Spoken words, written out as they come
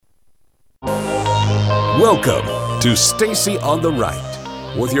Welcome to Stacy on the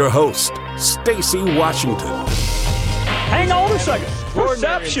Right with your host, Stacy Washington. Hang on a second.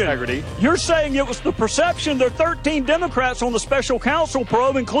 Perception. Integrity. You're saying it was the perception. There are 13 Democrats on the special counsel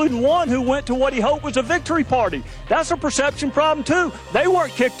probe, including one who went to what he hoped was a victory party. That's a perception problem, too. They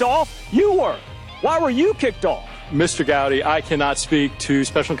weren't kicked off. You were. Why were you kicked off? Mr. Gowdy, I cannot speak to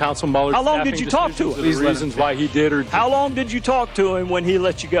Special Counsel Mueller's How long did you talk to him? The reasons why he did or did. How long did you talk to him when he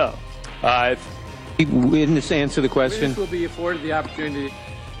let you go? Witness, answer the question. Witness will be afforded the opportunity.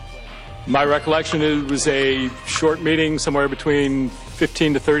 My recollection, it was a short meeting, somewhere between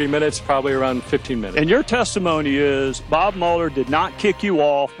 15 to 30 minutes, probably around 15 minutes. And your testimony is Bob Mueller did not kick you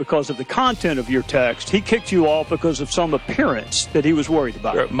off because of the content of your text. He kicked you off because of some appearance that he was worried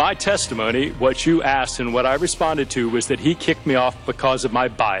about. My testimony, what you asked and what I responded to, was that he kicked me off because of my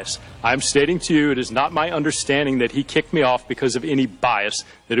bias. I'm stating to you it is not my understanding that he kicked me off because of any bias,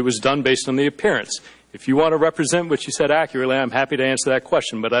 that it was done based on the appearance. If you want to represent what you said accurately, I'm happy to answer that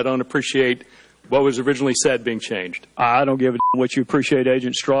question, but I don't appreciate what was originally said being changed. I don't give a what you appreciate,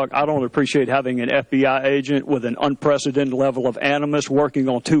 Agent Strzok. I don't appreciate having an FBI agent with an unprecedented level of animus working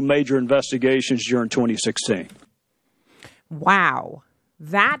on two major investigations during 2016. Wow.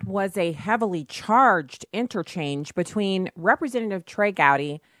 That was a heavily charged interchange between Representative Trey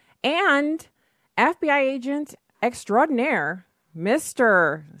Gowdy and FBI agent extraordinaire,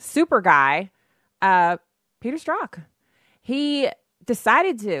 Mr. Super Guy, Peter Strzok. He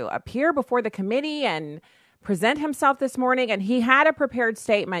decided to appear before the committee and present himself this morning, and he had a prepared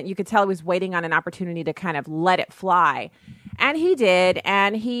statement. You could tell he was waiting on an opportunity to kind of let it fly. And he did,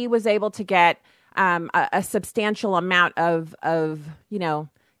 and he was able to get a substantial amount of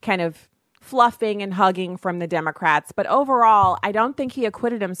kind of fluffing and hugging from the Democrats. But overall, I don't think he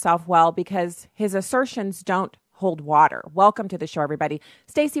acquitted himself well because his assertions don't hold water. Welcome to the show, everybody.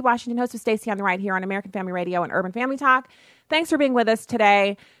 Stacy Washington, host of Stacy on the Right here on American Family Radio and Urban Family Talk. Thanks for being with us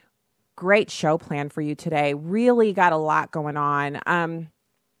today. Great show planned for you today. Really got a lot going on.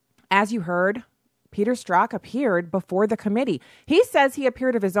 As you heard, Peter Strzok appeared before the committee. He says he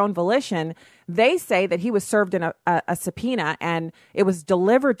appeared of his own volition. They say that he was served in a subpoena and it was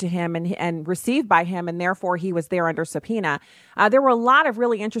delivered to him and received by him, and therefore he was there under subpoena. There were a lot of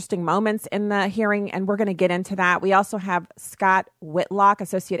really interesting moments in the hearing, and we're going to get into that. We also have Scott Whitlock,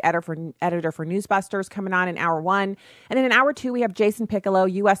 Associate Editor for Newsbusters, coming on in hour one. And then in hour two, we have Jason Piccolo,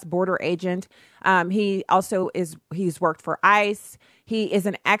 U.S. Border Agent. He's worked for ICE. He is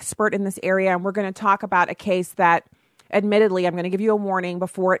an expert in this area, and we're going to talk about a case that, admittedly, I'm going to give you a warning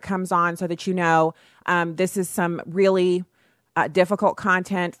before it comes on so that you know this is some really difficult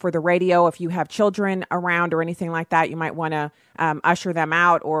content for the radio. If you have children around or anything like that, you might want to usher them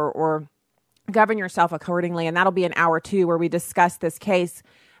out or govern yourself accordingly, and that'll be in hour two where we discuss this case.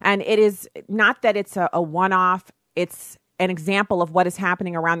 And it is not that it's a one-off. It's an example of what is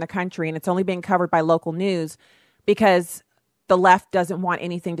happening around the country, and it's only being covered by local news because the left doesn't want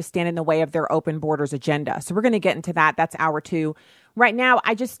anything to stand in the way of their open borders agenda. So we're going to get into that. That's hour two. Right now,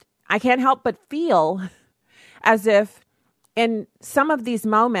 I can't help but feel as if in some of these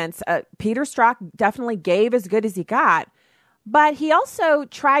moments, Peter Strzok definitely gave as good as he got, but he also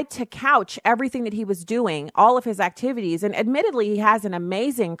tried to couch everything that he was doing, all of his activities. And admittedly, he has an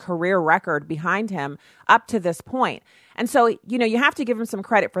amazing career record behind him up to this point. And so, you have to give him some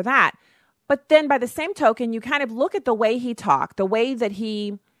credit for that. But then by the same token, you kind of look at the way he talked, the way that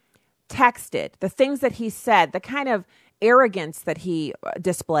he texted, the things that he said, the kind of arrogance that he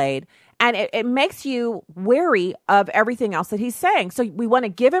displayed. And it makes you wary of everything else that he's saying. So we want to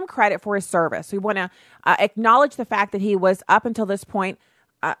give him credit for his service. We want to acknowledge the fact that he was, up until this point,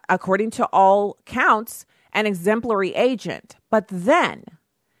 according to all counts, an exemplary agent. But then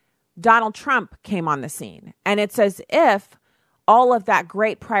Donald Trump came on the scene. And it's as if all of that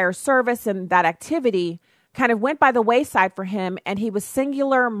great prior service and that activity kind of went by the wayside for him, and he was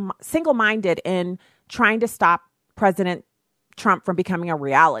single-minded in trying to stop President Trump from becoming a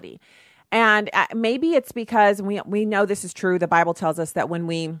reality. And maybe it's because we know this is true. The Bible tells us that when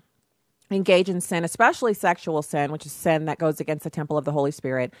we engage in sin, especially sexual sin, which is sin that goes against the temple of the Holy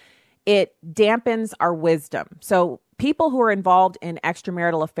Spirit, it dampens our wisdom. So people who are involved in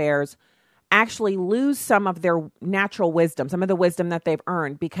extramarital affairs actually lose some of their natural wisdom, some of the wisdom that they've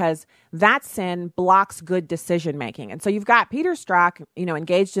earned, because that sin blocks good decision making. And so you've got Peter Strzok,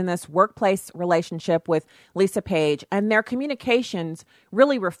 engaged in this workplace relationship with Lisa Page, and their communications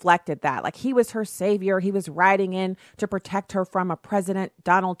really reflected that. Like, he was her savior. He was riding in to protect her from a President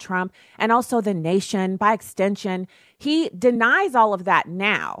Donald Trump and also the nation by extension. He denies all of that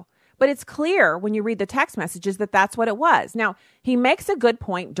now. But it's clear when you read the text messages that that's what it was. Now, he makes a good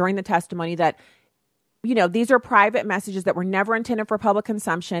point during the testimony that these are private messages that were never intended for public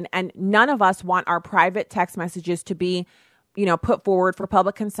consumption, and none of us want our private text messages to be, put forward for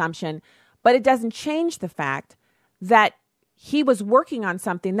public consumption. But it doesn't change the fact that he was working on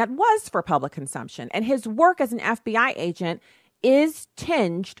something that was for public consumption. And his work as an FBI agent is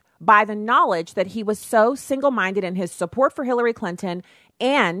tinged by the knowledge that he was so single-minded in his support for Hillary Clinton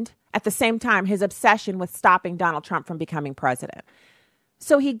and, at the same time, his obsession with stopping Donald Trump from becoming president.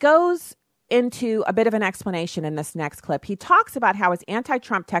 So he goes into a bit of an explanation in this next clip. He talks about how his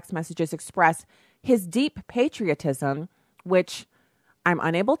anti-Trump text messages express his deep patriotism, which I'm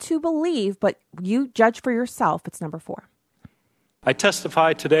unable to believe, but you judge for yourself. It's number 4. I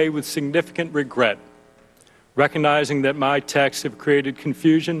testify today with significant regret, recognizing that my texts have created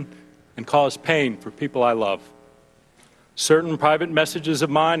confusion and caused pain for people I love. Certain private messages of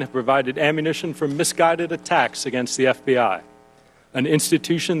mine have provided ammunition for misguided attacks against the FBI, an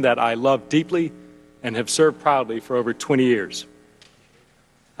institution that I love deeply and have served proudly for over 20 years.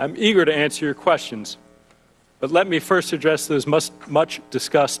 I'm eager to answer your questions, but let me first address those much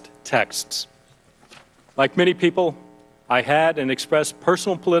discussed texts. Like many people, I had and expressed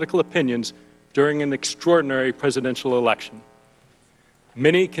personal political opinions during an extraordinary presidential election.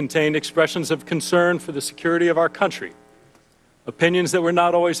 Many contained expressions of concern for the security of our country, opinions that were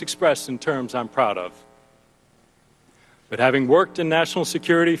not always expressed in terms I'm proud of. But having worked in national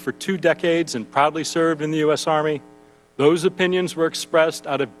security for 2 decades and proudly served in the U.S. Army, those opinions were expressed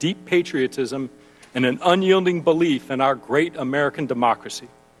out of deep patriotism and an unyielding belief in our great American democracy.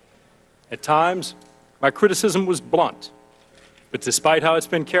 At times, my criticism was blunt, but despite how it's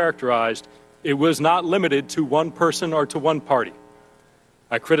been characterized, it was not limited to one person or to one party.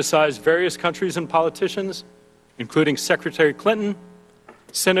 I criticized various countries and politicians, including Secretary Clinton,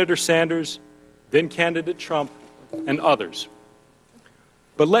 Senator Sanders, then candidate Trump, and others.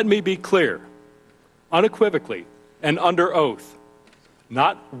 But let me be clear, unequivocally and under oath,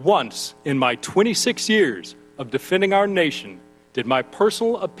 not once in my 26 years of defending our nation did my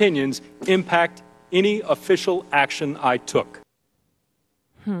personal opinions impact any official action I took.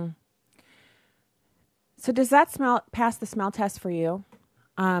 So does that pass the smell test for you?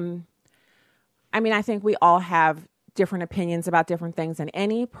 I think we all have different opinions about different things, and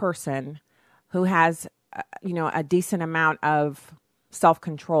any person who has a decent amount of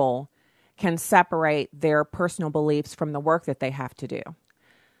self-control can separate their personal beliefs from the work that they have to do.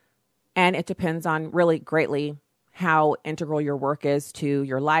 And it depends on really greatly how integral your work is to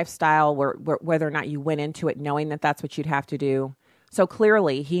your lifestyle, whether or not you went into it knowing that that's what you'd have to do. So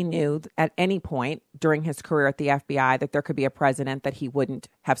clearly he knew at any point during his career at the FBI that there could be a president that he wouldn't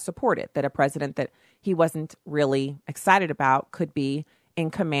have supported, that a president that he wasn't really excited about could be in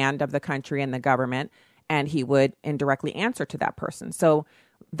command of the country and the government, and he would indirectly answer to that person. So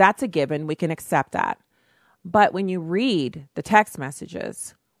that's a given. We can accept that. But when you read the text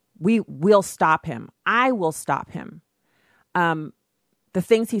messages, we will stop him. I will stop him. The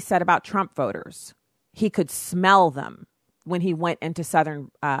things he said about Trump voters, he could smell them when he went into Southern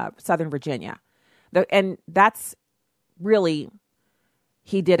Virginia. And that's really,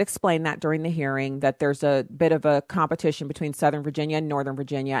 he did explain that during the hearing, that there's a bit of a competition between Southern Virginia and Northern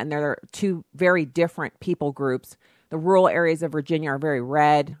Virginia, and there are 2 very different people groups. The rural areas of Virginia are very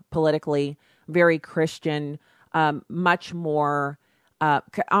red politically, very Christian, much more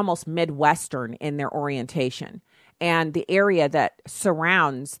almost Midwestern in their orientation. And the area that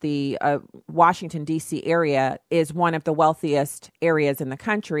surrounds the Washington, D.C. area is one of the wealthiest areas in the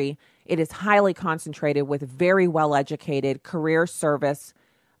country. It is highly concentrated with very well-educated career service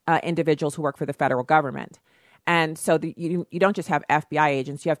individuals who work for the federal government. And so you don't just have FBI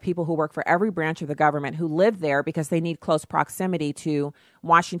agents. You have people who work for every branch of the government who live there because they need close proximity to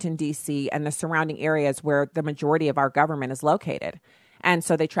Washington, D.C. and the surrounding areas where the majority of our government is located. And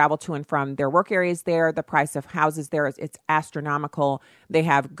so they travel to and from their work areas there. The price of houses there it's astronomical. They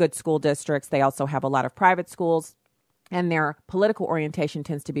have good school districts. They also have a lot of private schools. And their political orientation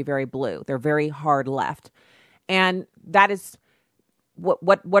tends to be very blue. They're very hard left. And that is,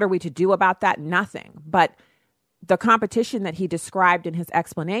 what are we to do about that? Nothing. But the competition that he described in his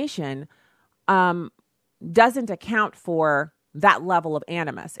explanation doesn't account for that level of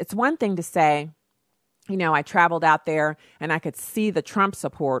animus. It's one thing to say, I traveled out there and I could see the Trump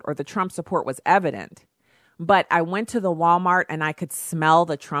support, or the Trump support was evident, but I went to the Walmart and I could smell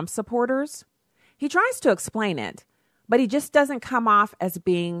the Trump supporters. He tries to explain it, but he just doesn't come off as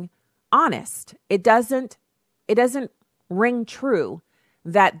being honest. It doesn't ring true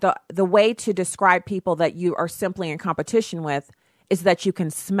that the way to describe people that you are simply in competition with is that you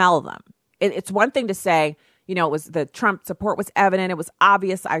can smell them. It's one thing to say, it was the Trump support was evident. It was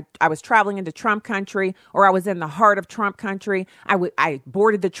obvious. I was traveling into Trump country, or I was in the heart of Trump country. I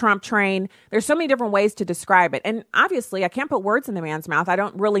boarded the Trump train. There's so many different ways to describe it. And obviously I can't put words in the man's mouth. I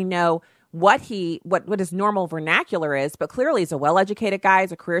don't really know what his normal vernacular is, but clearly he's a well-educated guy.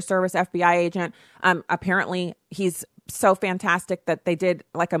 He's a career service FBI agent. Apparently he's so fantastic that they did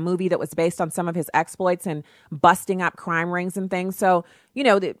like a movie that was based on some of his exploits and busting up crime rings and things. So,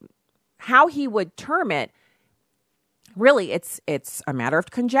 how he would term it, really, it's a matter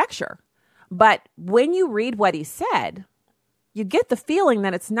of conjecture. But when you read what he said, you get the feeling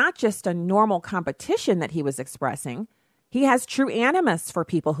that it's not just a normal competition that he was expressing. He has true animus for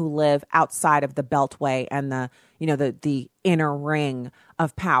people who live outside of the Beltway and the inner ring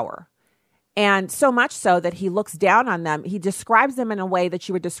of power. And so much so that he looks down on them. He describes them in a way that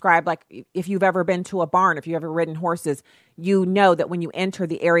you would describe, like if you've ever been to a barn, if you've ever ridden horses, you know that when you enter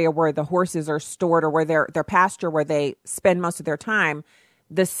the area where the horses are stored or where their pasture, where they spend most of their time,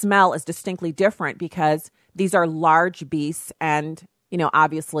 the smell is distinctly different because these are large beasts. And,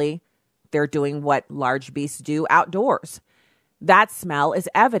 obviously they're doing what large beasts do outdoors. That smell is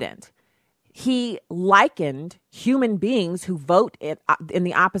evident. He likened human beings who vote in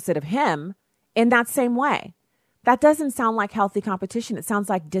the opposite of him in that same way. That doesn't sound like healthy competition. It sounds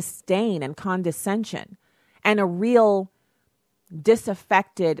like disdain and condescension and a real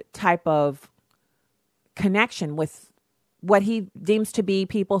disaffected type of connection with what he deems to be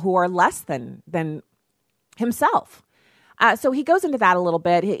people who are less than himself. So he goes into that a little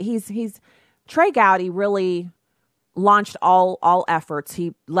bit. Trey Gowdy really launched all efforts.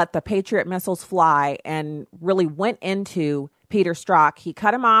 He let the Patriot missiles fly and really went into Peter Strzok. He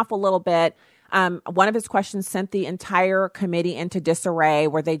cut him off a little bit. One of his questions sent the entire committee into disarray,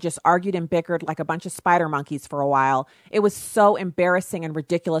 where they just argued and bickered like a bunch of spider monkeys for a while. It was so embarrassing and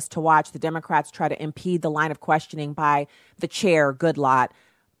ridiculous to watch the Democrats try to impede the line of questioning by the chair, Goodlatte.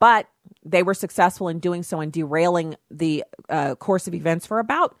 But they were successful in doing so and derailing the course of events for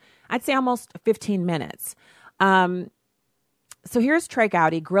about, I'd say, almost 15 minutes. So here's Trey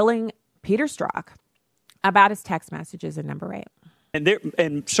Gowdy grilling Peter Strzok about his text messages in number 8.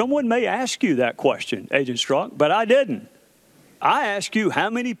 And someone may ask you that question, Agent Strzok, but I didn't. I asked you how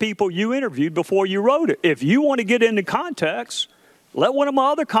many people you interviewed before you wrote it. If you want to get into context, let one of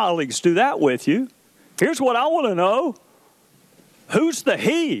my other colleagues do that with you. Here's what I want to know. Who's the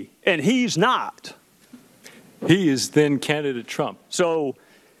he and he's not? He is then candidate Trump. So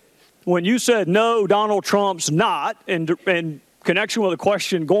when you said, no, Donald Trump's not, in connection with the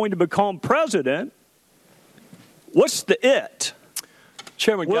question going to become president, what's the it?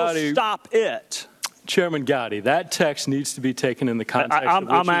 Chairman Gowdy, we'll stop it. Chairman Gowdy, that text needs to be taken in the context of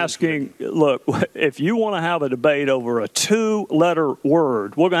which I'm asking, look, if you want to have a debate over a 2-letter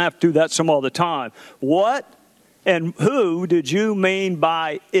word, we're going to have to do that some other time. What and who did you mean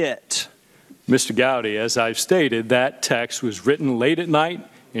by it? Mr. Gowdy, as I've stated, that text was written late at night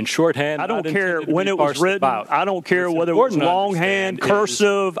in shorthand. I don't care when it was written. I don't care whether it was longhand,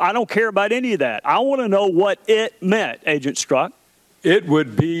 cursive. I don't care about any of that. I want to know what it meant, Agent Strzok. It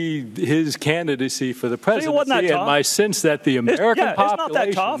would be his candidacy for the presidency, and my sense that the American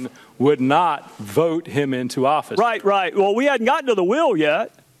population would not vote him into office. Right. Well, we hadn't gotten to the will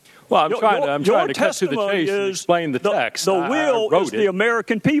yet. Well, I'm trying to cut to the chase and explain the text. The will is the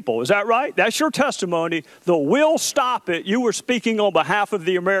American people. Is that right? That's your testimony. The will stop it. You were speaking on behalf of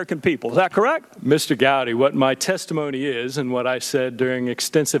the American people. Is that correct? Mr. Gowdy, what my testimony is and what I said during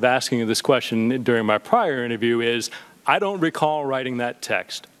extensive asking of this question during my prior interview is I don't recall writing that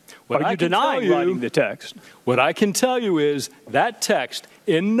text. Are you denying writing the text? What I can tell you is that text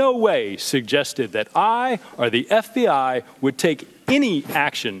in no way suggested that I or the FBI would take any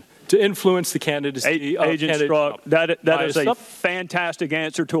action to influence the candidacy of Agent Strzok. That is a fantastic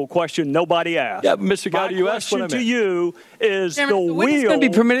answer to a question nobody asked. Yeah, Mr. Gowdy, you asked what I meant. My question to you is the wheel. We're going to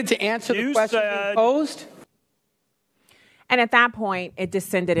be permitted to answer the question posed? And at that point, it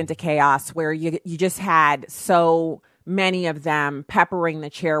descended into chaos where you just had so many of them peppering the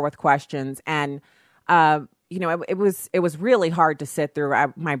chair with questions. And, it was really hard to sit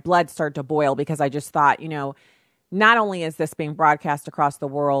through. My blood started to boil because I just thought, not only is this being broadcast across the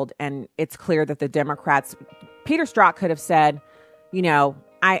world and it's clear that the Democrats, Peter Strzok could have said,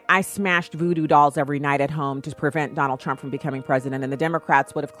 I smashed voodoo dolls every night at home to prevent Donald Trump from becoming president. And the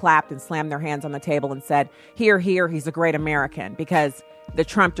Democrats would have clapped and slammed their hands on the table and said, here, he's a great American, because the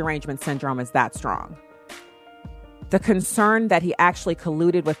Trump derangement syndrome is that strong. The concern that he actually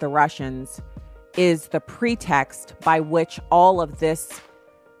colluded with the Russians is the pretext by which all of this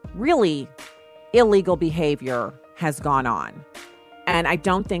really illegal behavior has gone on. And I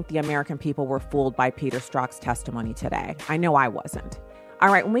don't think the American people were fooled by Peter Strzok's testimony today. I know I wasn't. All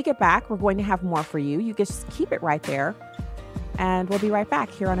right, when we get back, we're going to have more for you. You just keep it right there. And we'll be right back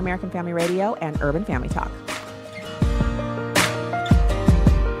here on American Family Radio and Urban Family Talk.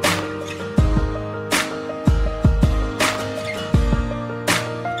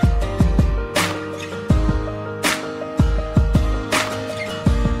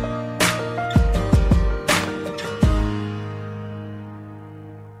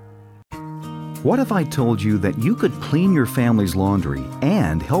 What if I told you that you could clean your family's laundry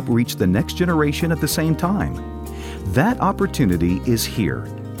and help reach the next generation at the same time? That opportunity is here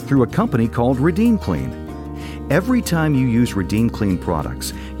through a company called Redeem Clean. Every time you use Redeem Clean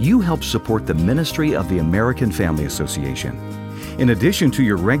products, you help support the ministry of the American Family Association. In addition to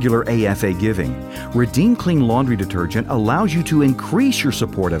your regular AFA giving, Redeem Clean laundry detergent allows you to increase your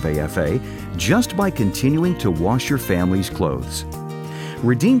support of AFA just by continuing to wash your family's clothes.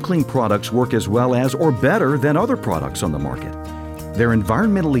 Redeem Clean products work as well as or better than other products on the market. They're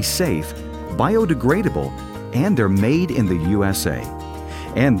environmentally safe, biodegradable, and they're made in the USA.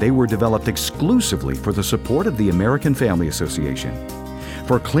 And they were developed exclusively for the support of the American Family Association.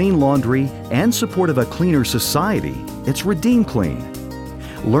 For clean laundry and support of a cleaner society, it's Redeem Clean.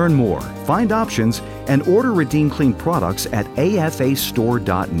 Learn more, find options, and order Redeem Clean products at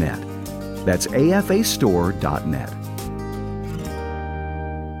afastore.net. That's afastore.net.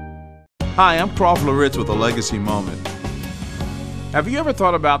 Hi, I'm Crawford Loritz with A Legacy Moment. Have you ever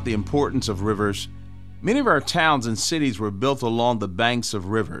thought about the importance of rivers? Many of our towns and cities were built along the banks of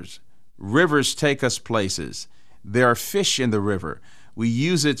rivers. Rivers take us places. There are fish in the river. We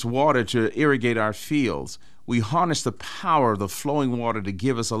use its water to irrigate our fields. We harness the power of the flowing water to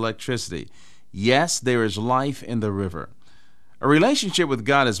give us electricity. Yes, there is life in the river. A relationship with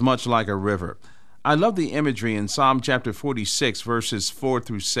God is much like a river. I love the imagery in Psalm chapter 46, verses 4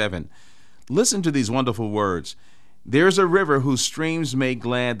 through 7. Listen to these wonderful words. There is a river whose streams make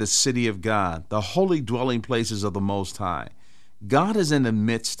glad the city of God, the holy dwelling places of the Most High. God is in the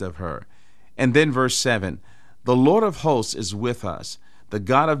midst of her. And then verse 7, the Lord of hosts is with us. The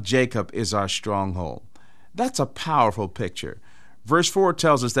God of Jacob is our stronghold. That's a powerful picture. Verse 4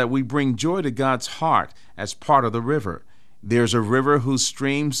 tells us that we bring joy to God's heart as part of the river. There's a river whose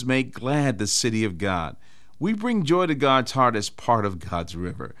streams make glad the city of God. We bring joy to God's heart as part of God's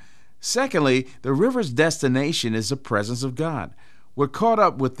river. Secondly, the river's destination is the presence of God. We're caught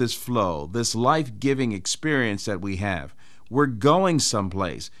up with this flow, this life-giving experience that we have. We're going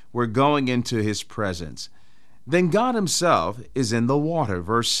someplace. We're going into His presence. Then God Himself is in the water.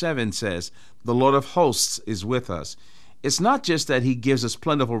 Verse 7 says, the Lord of hosts is with us. It's not just that He gives us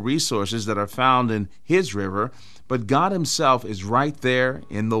plentiful resources that are found in His river, but God Himself is right there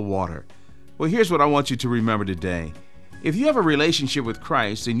in the water. Well, here's what I want you to remember today. If you have a relationship with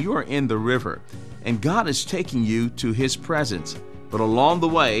Christ and you are in the river, and God is taking you to His presence, but along the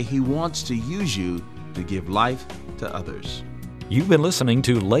way, He wants to use you to give life to others. You've been listening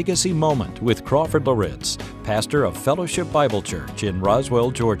to Legacy Moment with Crawford Loritz, pastor of Fellowship Bible Church in Roswell,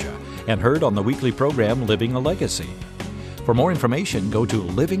 Georgia, and heard on the weekly program Living a Legacy. For more information, go to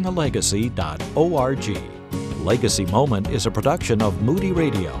livingalegacy.org. Legacy Moment is a production of Moody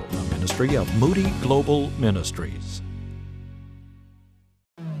Radio, a ministry of Moody Global Ministries.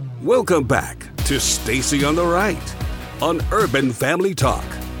 Welcome back to Stacy on the Right on Urban Family Talk.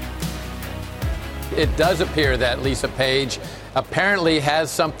 It does appear that Lisa Page apparently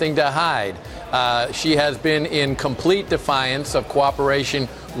has something to hide. She has been in complete defiance of cooperation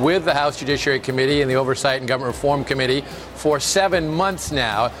with the House Judiciary Committee and the Oversight and Government Reform Committee for 7 months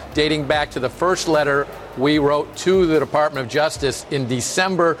now, dating back to the first letter we wrote to the Department of Justice in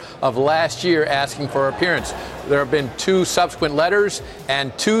December of last year asking for her appearance. There have been 2 subsequent letters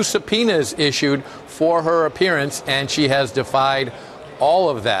and 2 subpoenas issued for her appearance, and she has defied all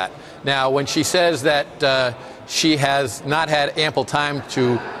of that. Now, when she says that she has not had ample time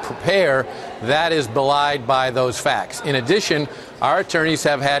to prepare, that is belied by those facts. In addition, our attorneys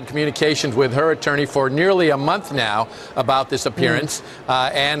have had communications with her attorney for nearly a month now about this appearance,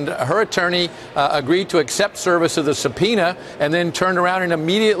 and her attorney agreed to accept service of the subpoena and then turned around and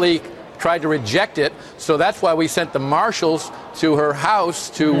immediately tried to reject it. So that's why we sent the marshals to her house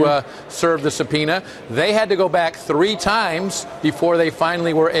to serve the subpoena. They had to go back 3 times before they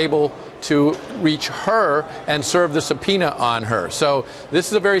finally were able to reach her and serve the subpoena on her. So this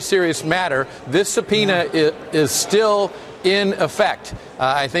is a very serious matter. This subpoena is still in effect.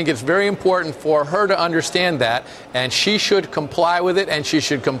 I think it's very important for her to understand that, and she should comply with it, and she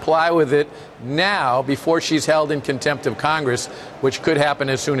should comply with it now before she's held in contempt of Congress, which could happen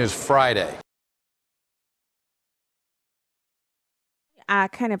as soon as Friday.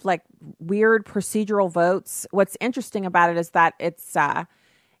 kind of like weird procedural votes. What's interesting about it is that it's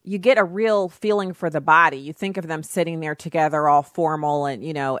you get a real feeling for the body. You think of them sitting there together, all formal, and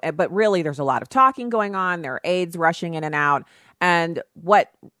but really there's a lot of talking going on. There are aides rushing in and out, and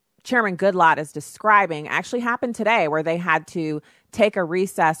what Chairman Goodlatte is describing actually happened today, where they had to take a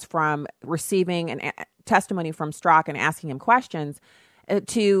recess from receiving an testimony from Strzok and asking him questions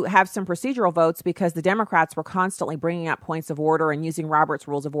to have some procedural votes, because the Democrats were constantly bringing up points of order and using Robert's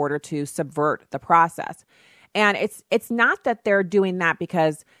Rules of Order to subvert the process. And it's not that they're doing that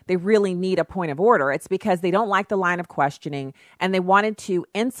because they really need a point of order. It's because they don't like the line of questioning, and they wanted to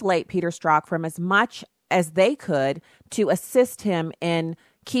insulate Peter Strzok from as much as they could to assist him in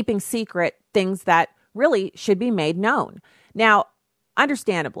keeping secret things that really should be made known. Now,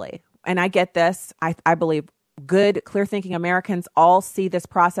 understandably, and I get this, I believe good, clear-thinking Americans all see this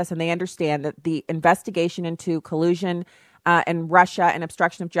process, and they understand that the investigation into collusion and Russia and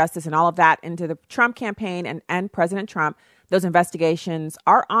obstruction of justice and all of that into the Trump campaign and President Trump, those investigations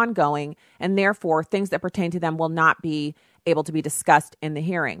are ongoing, and therefore things that pertain to them will not be able to be discussed in the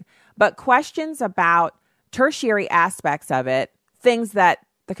hearing. But questions about tertiary aspects of it, things that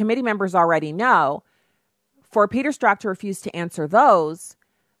the committee members already know, for Peter Strzok to refuse to answer those,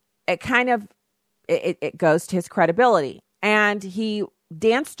 it goes to his credibility. And he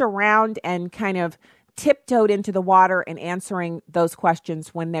danced around and kind of tiptoed into the water in answering those questions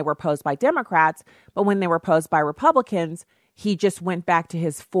when they were posed by Democrats. But when they were posed by Republicans, he just went back to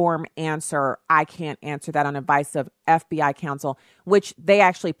his form answer. I can't answer that on advice of FBI counsel, which they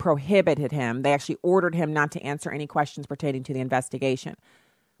actually prohibited him. They actually ordered him not to answer any questions pertaining to the investigation.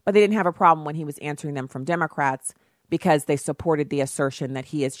 But they didn't have a problem when he was answering them from Democrats, because they supported the assertion that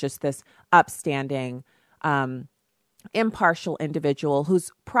he is just this upstanding, impartial individual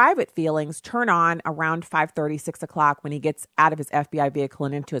whose private feelings turn on around 5:30, 6 o'clock when he gets out of his FBI vehicle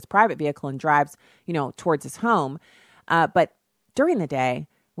and into his private vehicle and drives, towards his home. But during the day,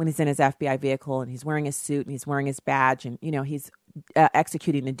 when he's in his FBI vehicle and he's wearing his suit and he's wearing his badge and, he's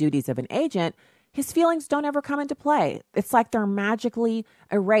executing the duties of an agent, his feelings don't ever come into play. It's like they're magically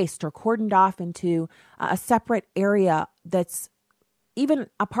erased or cordoned off into a separate area that's even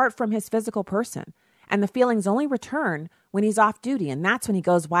apart from his physical person. And the feelings only return when he's off duty. And that's when he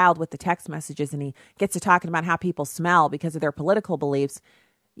goes wild with the text messages and he gets to talking about how people smell because of their political beliefs.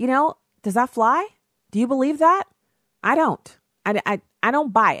 Does that fly? Do you believe that? I don't. I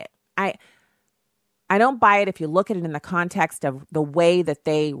don't buy it. I don't buy it if you look at it in the context of the way that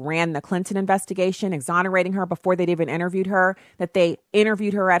they ran the Clinton investigation, exonerating her before they'd even interviewed her, that they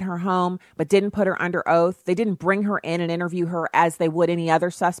interviewed her at her home but didn't put her under oath. They didn't bring her in and interview her as they would any other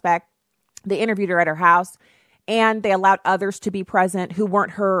suspect. They interviewed her at her house, and they allowed others to be present who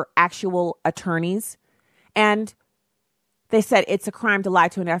weren't her actual attorneys. And they said it's a crime to lie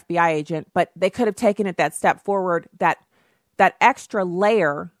to an FBI agent, but they could have taken it that step forward, that extra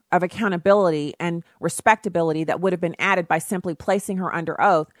layer of accountability and respectability that would have been added by simply placing her under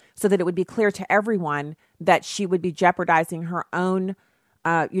oath, so that it would be clear to everyone that she would be jeopardizing her own,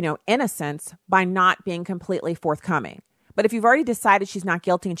 innocence by not being completely forthcoming. But if you've already decided she's not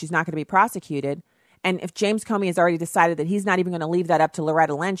guilty and she's not going to be prosecuted, and if James Comey has already decided that he's not even going to leave that up to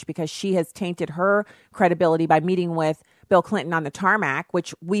Loretta Lynch because she has tainted her credibility by meeting with Bill Clinton on the tarmac,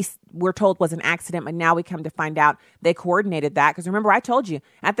 which we were told was an accident, but now we come to find out they coordinated that. Because remember, I told you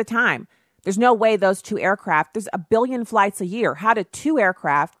at the time, there's no way those two aircraft, there's 1 billion flights a year. How did two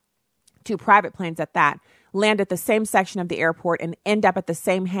aircraft, two private planes at that, land at the same section of the airport and end up at the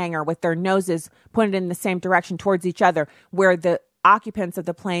same hangar with their noses pointed in the same direction towards each other, where the occupants of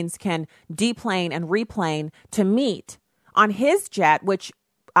the planes can deplane and replane to meet on his jet, which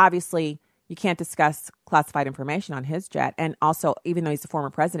obviously you can't discuss classified information on his jet. And also, even though he's the former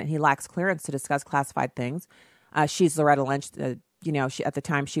president, he lacks clearance to discuss classified things. She's Loretta Lynch. She, at the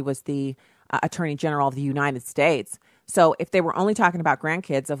time, she was the Attorney General of the United States. So if they were only talking about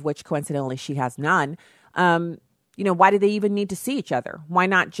grandkids, of which coincidentally she has none, why do they even need to see each other? Why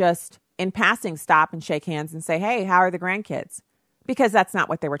not just in passing stop and shake hands and say, hey, how are the grandkids? Because that's not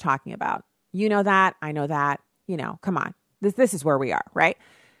what they were talking about. You know that. I know that. Come on. This is where we are, right?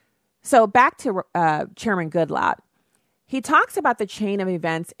 So back to Chairman Goodlatte. He talks about the chain of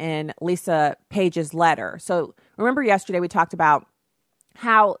events in Lisa Page's letter. So remember yesterday we talked about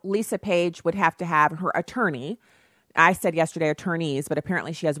how Lisa Page would have to have her attorney. I said yesterday attorneys, but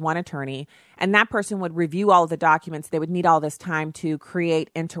apparently she has one attorney. And that person would review all of the documents. They would need all this time to create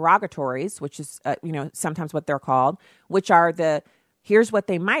interrogatories, which is, sometimes what they're called, which are here's what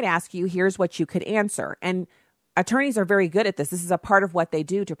they might ask you, here's what you could answer. And attorneys are very good at this. This is a part of what they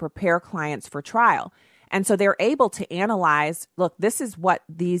do to prepare clients for trial. And so they're able to analyze, look, this is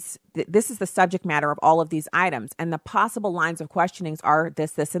the subject matter of all of these items. And the possible lines of questionings are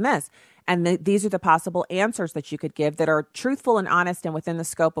this, this, and this. And these are the possible answers that you could give that are truthful and honest and within the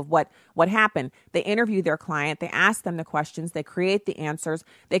scope of what happened. They interview their client. They ask them the questions. They create the answers.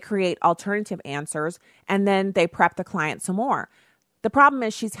 They create alternative answers. And then they prep the client some more. The problem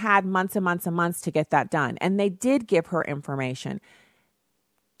is she's had months and months and months to get that done. And they did give her information.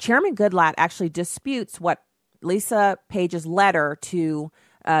 Chairman Goodlatte actually disputes what Lisa Page's letter to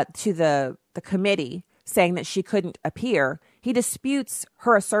the committee saying that she couldn't appear. He disputes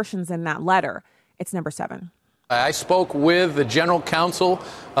her assertions in that letter. It's number 7. I spoke with the general counsel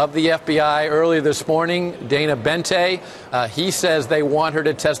of the FBI earlier this morning, Dana Bente. He says they want her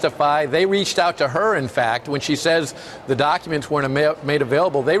to testify. They reached out to her, in fact, when she says the documents weren't made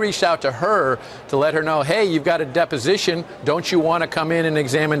available. They reached out to her to let her know, hey, you've got a deposition. Don't you want to come in and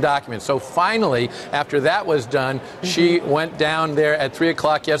examine documents? So finally, after that was done, she went down there at 3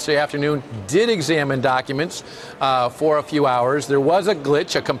 o'clock yesterday afternoon, did examine documents for a few hours. There was a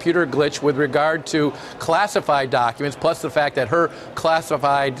glitch, a computer glitch with regard to classified documents, plus the fact that her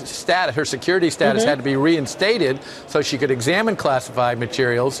classified status, her security status had to be reinstated so she could examine classified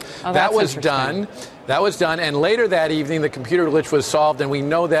materials. That was done. That was done. And later that evening, the computer glitch was solved. And we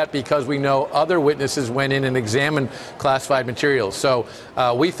know that because we know other witnesses went in and examined classified materials. So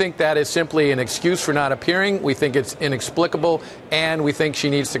we think that is simply an excuse for not appearing. We think it's inexplicable. And we think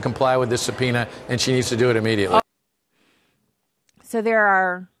she needs to comply with this subpoena, and she needs to do it immediately. So there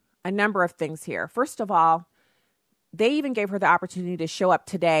are a number of things here. First of all, they even gave her the opportunity to show up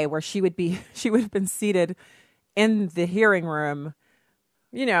today where she would have been seated in the hearing room,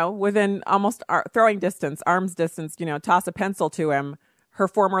 within almost throwing distance, arm's distance, toss a pencil to him, her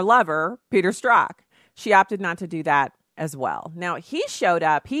former lover, Peter Strzok. She opted not to do that as well. Now, he showed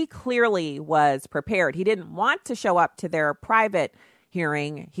up. He clearly was prepared. He didn't want to show up to their private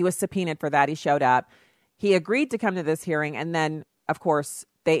hearing. He was subpoenaed for that. He showed up. He agreed to come to this hearing. And then, of course,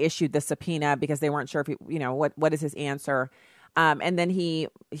 they issued the subpoena because they weren't sure if what is his answer. And then he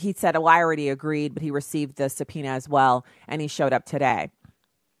said, I already agreed, but he received the subpoena as well. And he showed up today.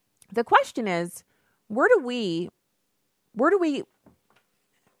 The question is, where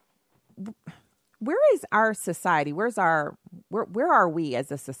is our society? Where are we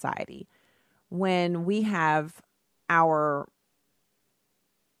as a society when we have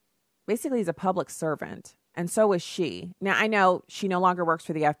basically he's a public servant, and so is she. Now, I know she no longer works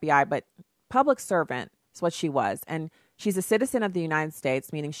for the FBI, but public servant is what she was. And she's a citizen of the United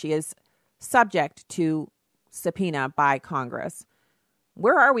States, meaning she is subject to subpoena by Congress.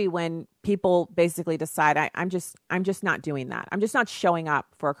 Where are we when people basically decide, I'm just not doing that. I'm just not showing up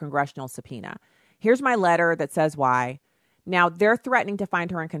for a congressional subpoena. Here's my letter that says why. Now, they're threatening to find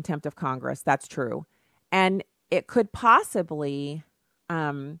her in contempt of Congress. That's true. And it could possibly,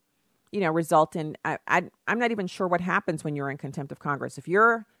 result in, I'm not even sure what happens when you're in contempt of Congress. If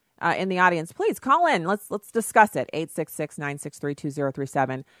you're in the audience, please call in. Let's discuss it.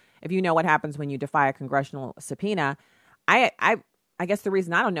 866-963-2037. If you know what happens when you defy a congressional subpoena. I guess the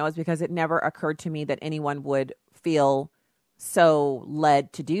reason I don't know is because it never occurred to me that anyone would feel so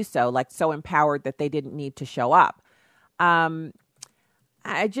led to do so, like so empowered that they didn't need to show up. I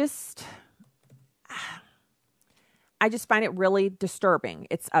just find it really disturbing.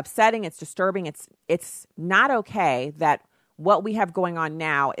 It's upsetting. It's disturbing. It's not okay that what we have going on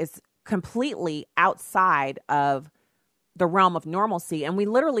now is completely outside of the realm of normalcy. And we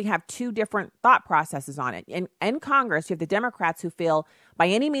literally have two different thought processes on it. In Congress, you have the Democrats who feel by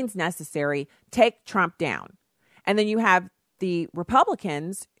any means necessary, take Trump down. And then you have the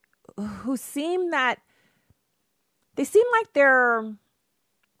Republicans who seem like they're,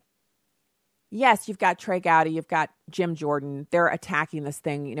 yes, you've got Trey Gowdy, you've got Jim Jordan. They're attacking this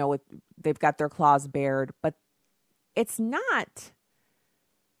thing, they've got their claws bared, but it's not.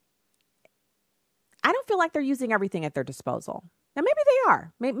 I don't feel like they're using everything at their disposal. Now, maybe they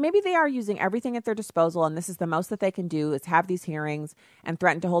are. Maybe they are using everything at their disposal, and this is the most that they can do is have these hearings and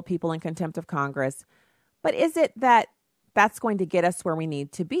threaten to hold people in contempt of Congress. But is it that that's going to get us where we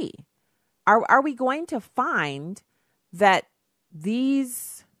need to be? Are we going to find that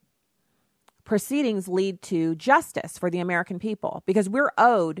these proceedings lead to justice for the American people? Because we're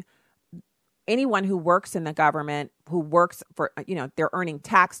owed anyone who works in the government, who works for, they're earning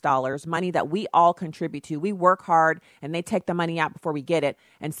tax dollars, money that we all contribute to. We work hard and they take the money out before we get it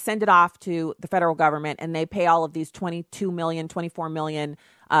and send it off to the federal government. And they pay all of these 22 million, 24 million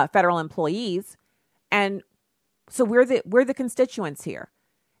federal employees. And so we're the constituents here.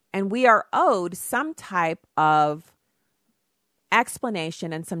 And we are owed some type of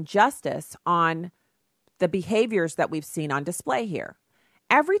explanation and some justice on the behaviors that we've seen on display here.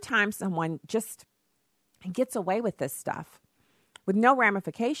 Every time someone just gets away with this stuff with no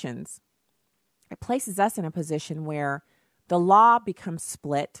ramifications, it places us in a position where the law becomes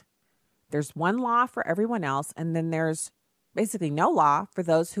split. There's one law for everyone else, and then there's basically no law for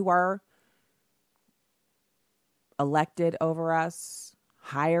those who are elected over us,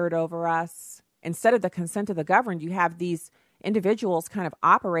 hired over us. Instead of the consent of the governed, you have these individuals kind of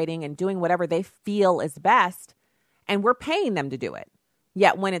operating and doing whatever they feel is best, and we're paying them to do it.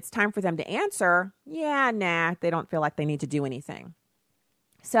 Yet when it's time for them to answer, they don't feel like they need to do anything.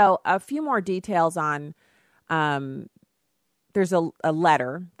 So a few more details on, there's a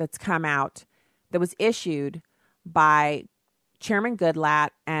letter that's come out that was issued by Chairman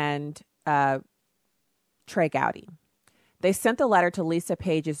Goodlatte and Trey Gowdy. They sent the letter to Lisa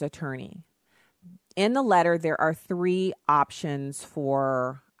Page's attorney. In the letter, there are 3 options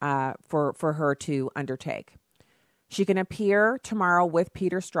for her to undertake. She can appear tomorrow with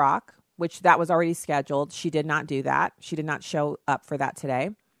Peter Strzok, which that was already scheduled. She did not do that. She did not show up for that today.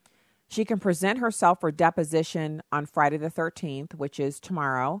 She can present herself for deposition on Friday the 13th, which is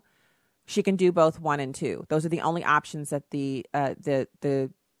tomorrow. She can do both 1 and 2. Those are the only options that the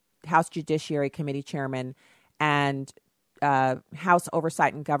House Judiciary Committee Chairman and House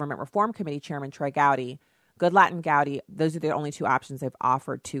Oversight and Government Reform Committee Chairman Trey Gowdy, Goodlatte and Gowdy, those are the only 2 options they've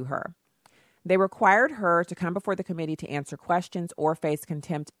offered to her. They required her to come before the committee to answer questions or face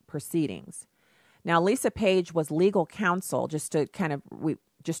contempt proceedings. Now, Lisa Page was legal counsel, just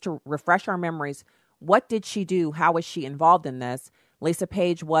to refresh our memories. What did she do? How was she involved in this? Lisa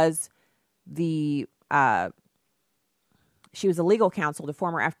Page was she was a legal counsel to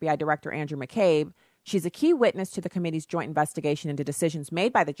former FBI Director Andrew McCabe. She's a key witness to the committee's joint investigation into decisions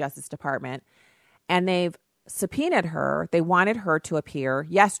made by the Justice Department, and they've subpoenaed her. They wanted her to appear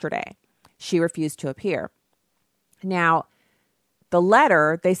yesterday. She refused to appear. Now, the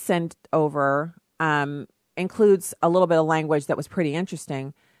letter they sent over includes a little bit of language that was pretty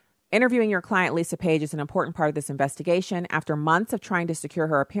interesting. Interviewing your client, Lisa Page, is an important part of this investigation. After months of trying to secure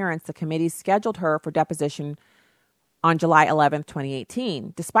her appearance, the committee scheduled her for deposition on July 11th,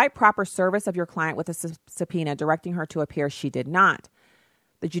 2018. Despite proper service of your client with a subpoena directing her to appear, she did not.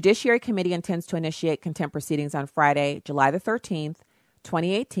 The Judiciary Committee intends to initiate contempt proceedings on Friday, July the 13th,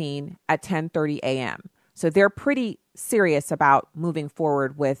 2018 at 10:30 a.m. So they're pretty serious about moving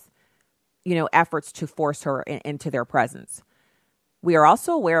forward with, efforts to force her into their presence. We are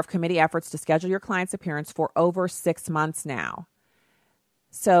also aware of committee efforts to schedule your client's appearance for over 6 months now.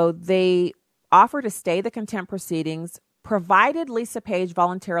 So they offer to stay the contempt proceedings, provided Lisa Page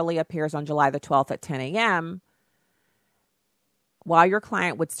voluntarily appears on July the 12th at 10 a.m. While your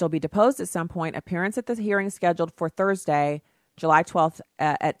client would still be deposed at some point, appearance at the hearing scheduled for Thursday, July 12th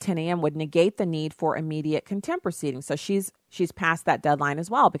at 10 a.m. would negate the need for immediate contempt proceedings. So she's past that deadline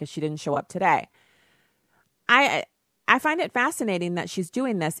as well because she didn't show up today. I find it fascinating that she's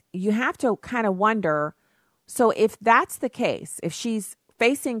doing this. You have to kind of wonder, so if that's the case, if she's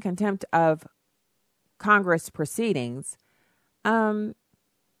facing contempt of Congress proceedings, at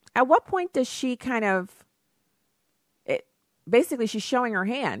what point does she basically she's showing her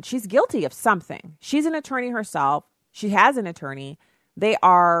hand. She's guilty of something. She's an attorney herself. She has an attorney. They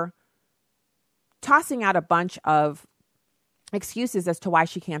are tossing out a bunch of excuses as to why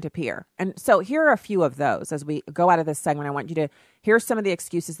she can't appear. And so here are a few of those. As we go out of this segment, I want you to hear some of the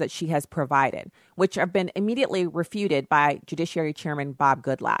excuses that she has provided, which have been immediately refuted by Judiciary Chairman Bob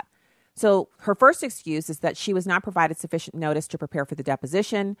Goodlatte. So her first excuse is that she was not provided sufficient notice to prepare for the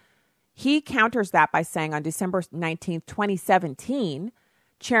deposition. He counters that by saying on December 19th, 2017,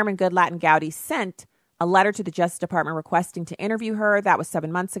 Chairman Goodlatte and Gowdy sent a letter to the Justice Department requesting to interview her. That was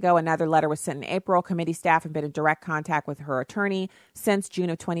 7 months ago. Another letter was sent in April. Committee staff have been in direct contact with her attorney since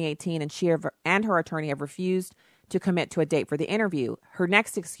June of 2018, and she and her attorney have refused to commit to a date for the interview. Her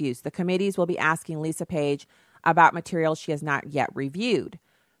next excuse, the committees will be asking Lisa Page about material she has not yet reviewed.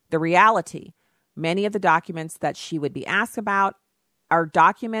 The reality, many of the documents that she would be asked about are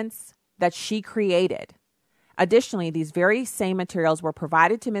documents that she created. Additionally, these very same materials were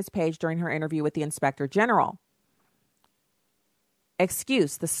provided to Ms. Page during her interview with the Inspector General.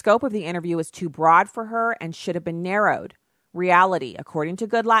 Excuse, the scope of the interview is too broad for her and should have been narrowed. Reality, according to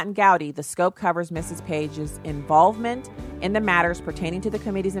Goodlatte and Gowdy, the scope covers Mrs. Page's involvement in the matters pertaining to the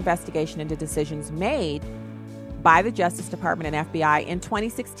committee's investigation into decisions made by the Justice Department and FBI in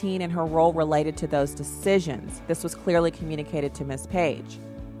 2016 and her role related to those decisions. This was clearly communicated to Ms. Page.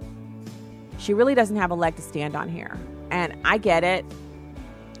 She really doesn't have a leg to stand on here. And I get it.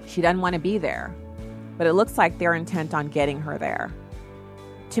 She doesn't want to be there. But it looks like they're intent on getting her there.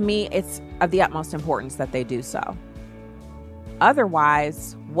 To me, it's of the utmost importance that they do so.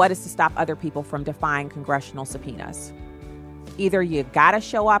 Otherwise, what is to stop other people from defying congressional subpoenas? Either you got to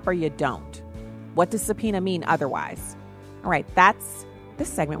show up or you don't. What does subpoena mean otherwise? All right, that's this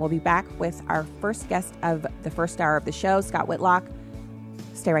segment. We'll be back with our first guest of the first hour of the show, Scott Whitlock.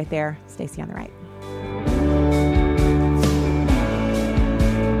 Stay right there. Stacey on the Right.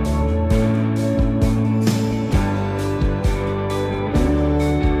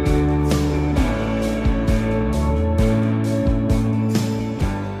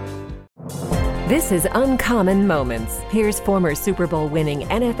 This is Uncommon Moments. Here's former Super Bowl winning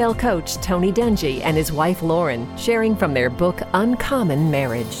NFL coach Tony Dungy and his wife Lauren sharing from their book Uncommon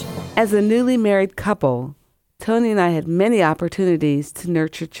Marriage. As a newly married couple, Tony and I had many opportunities to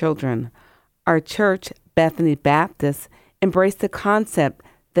nurture children. Our church, Bethany Baptist, embraced the concept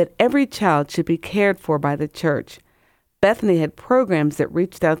that every child should be cared for by the church. Bethany had programs that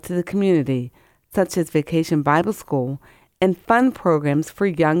reached out to the community, such as Vacation Bible School and fun programs for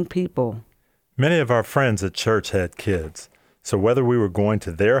young people. Many of our friends at church had kids, so whether we were going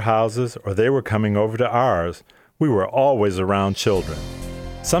to their houses or they were coming over to ours, we were always around children.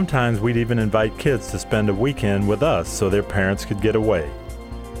 Sometimes we'd even invite kids to spend a weekend with us so their parents could get away.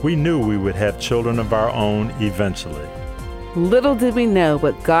 We knew we would have children of our own eventually. Little did we know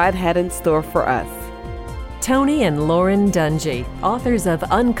what God had in store for us. Tony and Lauren Dungy, authors of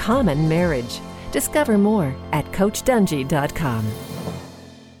Uncommon Marriage. Discover more at CoachDungy.com.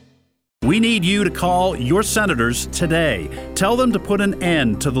 We need you to call your senators today. Tell them to put an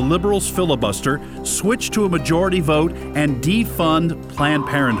end to the liberals' filibuster, switch to a majority vote, and defund Planned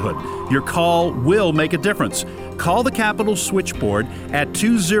Parenthood. Your call will make a difference. Call the Capitol switchboard at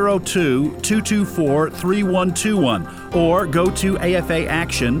 202-224-3121 or go to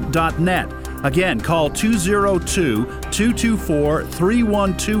afaaction.net. Again, call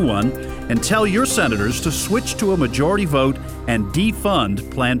 202-224-3121 and tell your senators to switch to a majority vote and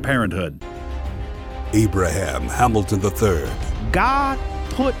defund Planned Parenthood. Abraham Hamilton III. God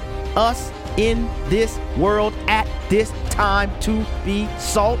put us in this world at this time to be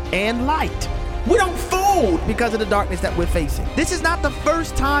salt and light. We don't fold because of the darkness that we're facing. This is not the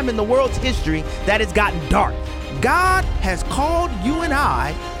first time in the world's history that it's gotten dark. God has called you and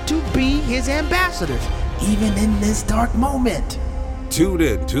I to be his ambassadors, even in this dark moment. Tune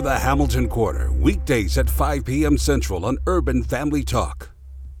in to the Hamilton Quarter, weekdays at 5 p.m. Central on Urban Family Talk.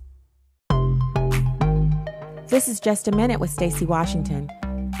 This is Just a Minute with Stacey Washington.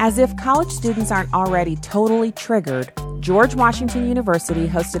 As if college students aren't already totally triggered, George Washington University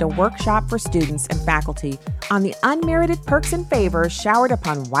hosted a workshop for students and faculty on the unmerited perks and favors showered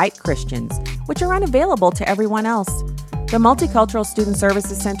upon white Christians, which are unavailable to everyone else. The Multicultural Student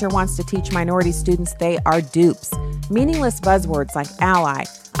Services Center wants to teach minority students they are dupes. Meaningless buzzwords like ally,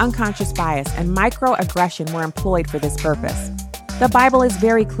 unconscious bias, and microaggression were employed for this purpose. The Bible is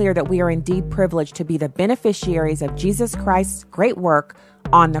very clear that we are indeed privileged to be the beneficiaries of Jesus Christ's great work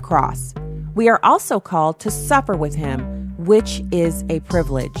on the cross. We are also called to suffer with him, which is a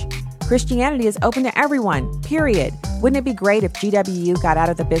privilege. Christianity is open to everyone, period. Wouldn't it be great if GWU got out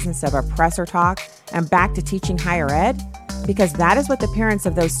of the business of oppressor talk and back to teaching higher ed? Because that is what the parents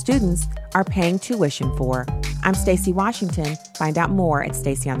of those students are paying tuition for. I'm Stacey Washington. Find out more at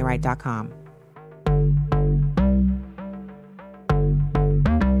StaceyOnTheRight.com.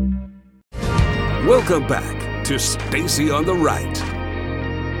 Welcome back to Stacey on the Right.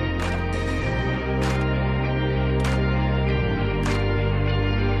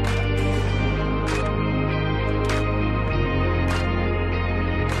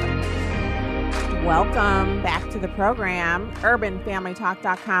 Welcome back to the program.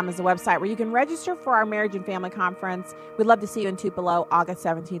 UrbanFamilyTalk.com is the website where you can register for our Marriage and Family Conference. We'd love to see you in Tupelo, August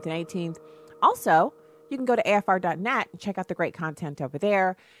 17th and 18th. Also, you can go to AFR.net and check out the great content over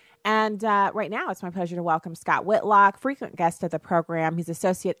there. And right now, it's my pleasure to welcome Scott Whitlock, frequent guest of the program. He's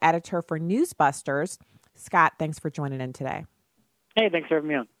associate editor for Newsbusters. Scott, thanks for joining in today. Hey, thanks for having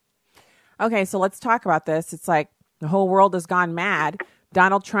me on. Okay, so let's talk about this. It's like the whole world has gone mad.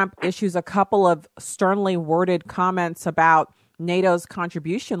 Donald Trump issues a couple of sternly worded comments about NATO's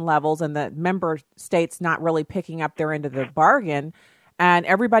contribution levels and the member states not really picking up their end of the bargain. And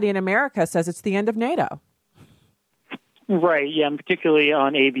everybody in America says it's the end of NATO. Right, yeah, and particularly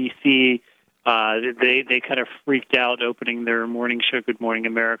on ABC, they kind of freaked out opening their morning show, Good Morning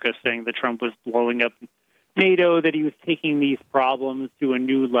America, saying that Trump was blowing up NATO, that he was taking these problems to a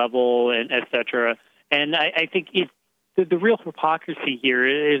new level, and et cetera. And I think the real hypocrisy here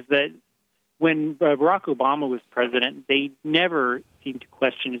is that when Barack Obama was president, they never seemed to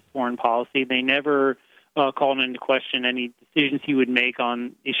question his foreign policy. They never calling into question any decisions he would make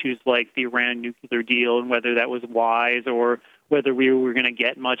on issues like the Iran nuclear deal and whether that was wise or whether we were going to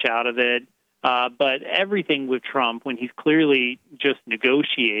get much out of it. But everything with Trump, when he's clearly just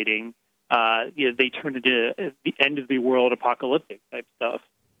negotiating, they turn into the end of the world apocalyptic type stuff.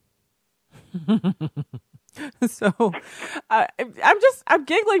 So I'm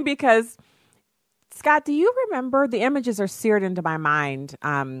giggling because, Scott, do you remember, the images are seared into my mind,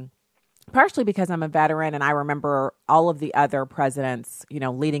 partially because I'm a veteran and I remember all of the other presidents,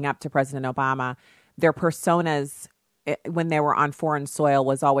 leading up to President Obama, their personas when they were on foreign soil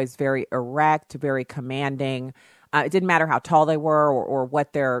was always very erect, very commanding. It didn't matter how tall they were or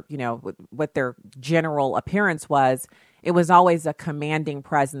what their general appearance was. It was always a commanding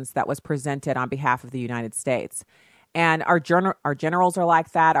presence that was presented on behalf of the United States. And our generals are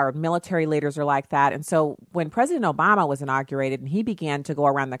like that. Our military leaders are like that. And so when President Obama was inaugurated and he began to go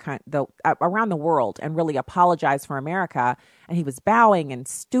around around the world and really apologize for America, and he was bowing and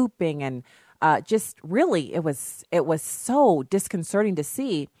stooping and just really, it was so disconcerting to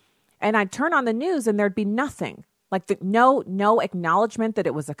see. And I'd turn on the news and there'd be nothing. Like no acknowledgement that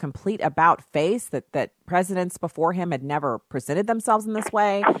it was a complete about face, that presidents before him had never presented themselves in this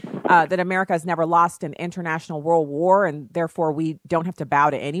way, that America has never lost an international world war, and therefore we don't have to bow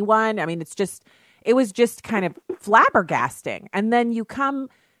to anyone. I mean, it was just kind of flabbergasting. And then you come,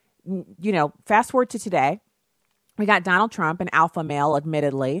 fast forward to today, we got Donald Trump, an alpha male,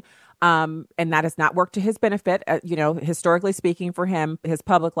 admittedly, and that has not worked to his benefit. Historically speaking, for him, his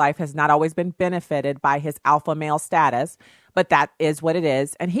public life has not always been benefited by his alpha male status, but that is what it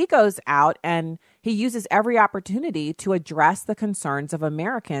is. And he goes out and he uses every opportunity to address the concerns of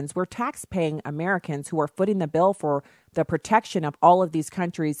Americans. We're tax-paying Americans who are footing the bill for the protection of all of these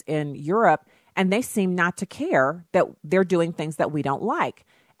countries in Europe, and they seem not to care that they're doing things that we don't like.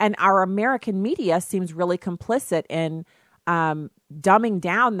 And our American media seems really complicit in dumbing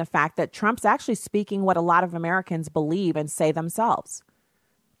down the fact that Trump's actually speaking what a lot of Americans believe and say themselves.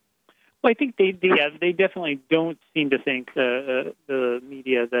 Well, I think they definitely don't seem to think the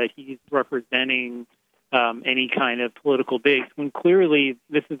media that he's representing any kind of political base, when clearly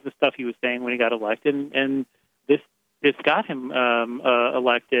this is the stuff he was saying when he got elected, and this got him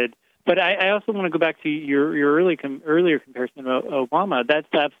elected. But I also want to go back to your earlier comparison of Obama. That's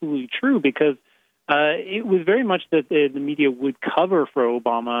absolutely true, because it was very much that the media would cover for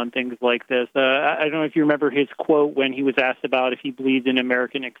Obama on things like this. I don't know if you remember his quote when he was asked about if he believed in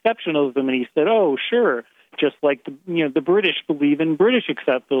American exceptionalism, and he said, "Oh, sure, just like the British believe in British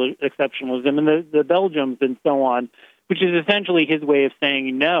exceptionalism, and the Belgians and so on," which is essentially his way of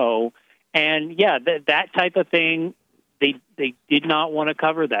saying no. And yeah, that type of thing, they did not want to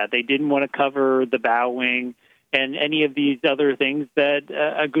cover that. They didn't want to cover the bowing and any of these other things that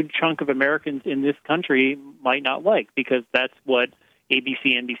a good chunk of Americans in this country might not like, because that's what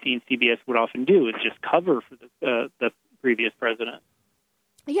ABC, NBC, and CBS would often do, is just cover for the previous president.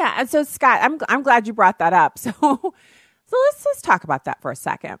 Yeah, and so Scott, I'm glad you brought that up. So let's talk about that for a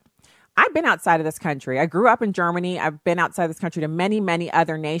second. I've been outside of this country. I grew up in Germany. I've been outside this country to many, many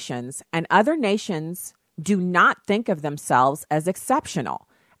other nations, and other nations do not think of themselves as exceptional.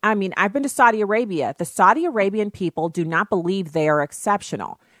 I mean, I've been to Saudi Arabia. The Saudi Arabian people do not believe they are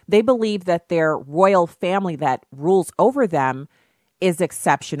exceptional. They believe that their royal family that rules over them is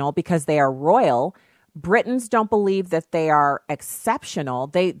exceptional because they are royal. Britons don't believe that they are exceptional.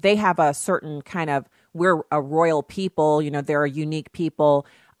 They have a certain kind of, we're a royal people, they're a unique people.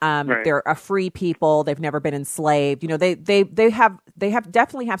 Right. They're a free people. They've never been enslaved. They have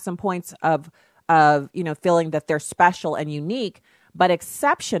definitely have some points of feeling that they're special and unique. But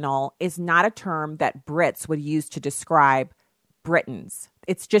exceptional is not a term that Brits would use to describe Britons.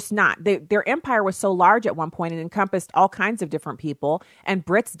 It's just not. Their empire was so large at one point, it encompassed all kinds of different people, and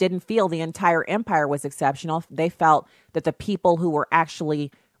Brits didn't feel the entire empire was exceptional. They felt that the people who were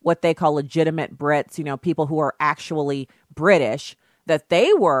actually what they call legitimate Brits, people who are actually British, that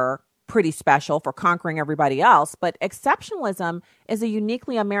they were pretty special for conquering everybody else. But exceptionalism is a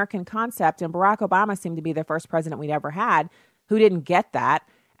uniquely American concept, and Barack Obama seemed to be the first president we'd ever had who didn't get that.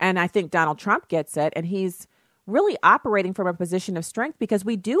 And I think Donald Trump gets it. And he's really operating from a position of strength, because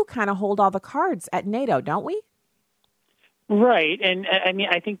we do kind of hold all the cards at NATO, don't we? Right. And I mean,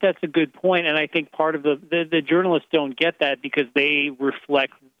 I think that's a good point. And I think part of the journalists don't get that because they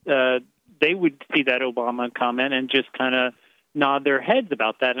reflect, they would see that Obama comment and just kind of nod their heads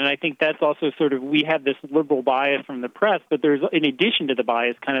about that. And I think that's also sort of, we have this liberal bias from the press, but there's, in addition to the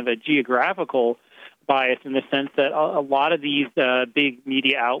bias, kind of a geographical bias in the sense that a lot of these big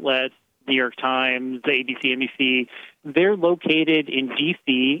media outlets, New York Times, ABC, NBC, they're located in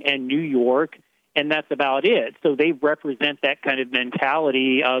D.C. and New York and that's about it. So they represent that kind of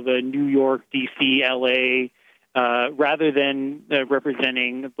mentality of a New York, D.C., L.A., rather than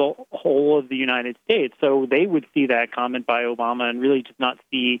representing the whole of the United States. So they would see that comment by Obama and really just not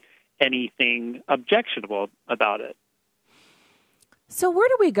see anything objectionable about it. So where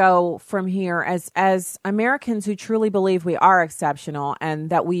do we go from here as Americans who truly believe we are exceptional and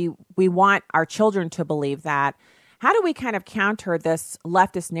that we want our children to believe that? How do we kind of counter this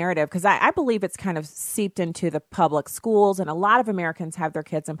leftist narrative? Because I believe it's kind of seeped into the public schools, and a lot of Americans have their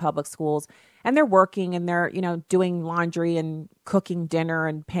kids in public schools, and they're working and they're, doing laundry and cooking dinner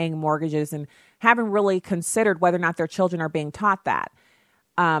and paying mortgages and haven't really considered whether or not their children are being taught that,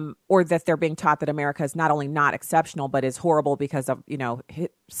 or that they're being taught that America is not only not exceptional, but is horrible because of,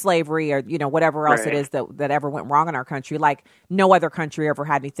 slavery or, whatever else it is that ever went wrong in our country. Like no other country ever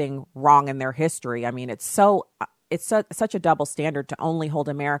had anything wrong in their history. I mean, it's such a double standard to only hold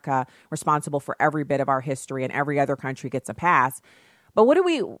America responsible for every bit of our history and every other country gets a pass. But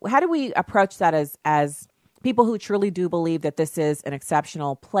how do we approach that as people who truly do believe that this is an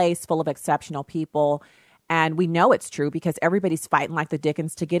exceptional place full of exceptional people? And we know it's true because everybody's fighting like the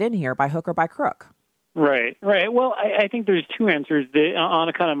Dickens to get in here by hook or by crook. Right. Well, I think there's two answers. On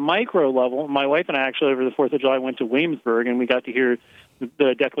a kind of micro level, my wife and I actually over the 4th of July went to Williamsburg, and we got to hear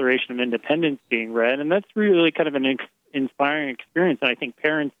the Declaration of Independence being read, and that's really kind of an inspiring experience. And I think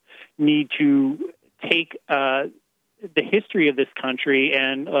parents need to take the history of this country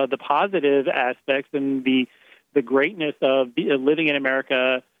and the positive aspects and the greatness of living in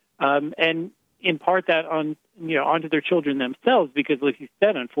America, and impart that onto their children themselves. Because, like you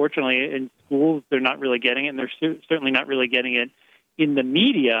said, unfortunately, in schools they're not really getting it, and they're certainly not really getting it in the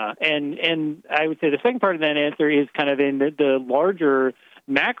media. And I would say the second part of that answer is kind of in the larger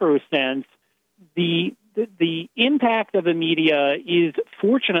macro sense. The impact of the media is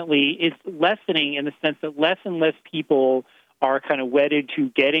lessening in the sense that less and less people are kind of wedded to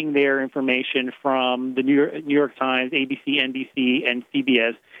getting their information from the New York Times, ABC, NBC, and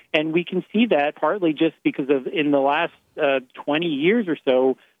CBS. And we can see that partly just because of in the last 20 years or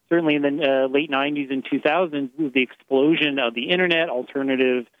so, certainly in the late 90s and 2000s, the explosion of the Internet,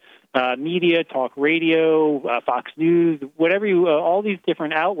 alternative media, talk radio, Fox News, whatever all these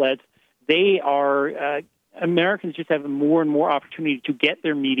different outlets, they are, Americans just have more and more opportunity to get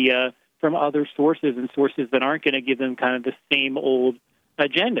their media from other sources and sources that aren't going to give them kind of the same old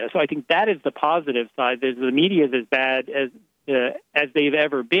agenda. So I think that is the positive side. The media is as bad as they've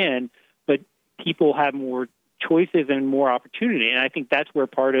ever been, but people have more choices and more opportunity. And I think that's where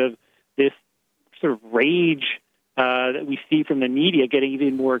part of this sort of rage that we see from the media getting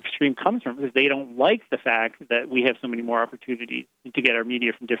even more extreme comes from, because they don't like the fact that we have so many more opportunities to get our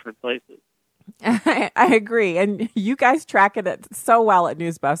media from different places. I agree. And you guys track it so well at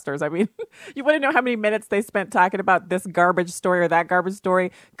Newsbusters. I mean, you want to know how many minutes they spent talking about this garbage story or that garbage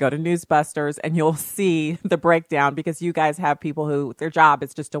story? Go to Newsbusters and you'll see the breakdown, because you guys have people who their job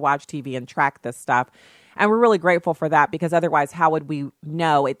is just to watch TV and track this stuff. And we're really grateful for that, because otherwise, how would we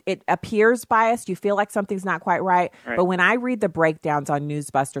know? It appears biased. You feel like something's not quite right. But when I read the breakdowns on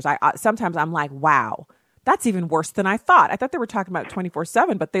Newsbusters, sometimes I'm like, wow, that's even worse than I thought. I thought they were talking about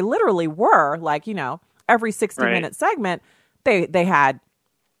 24/7, but they literally were. Like, every 60-minute segment, they had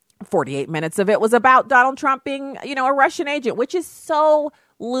 48 minutes of it was about Donald Trump being, a Russian agent, which is so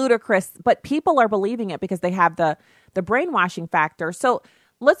ludicrous. But people are believing it because they have the brainwashing factor. So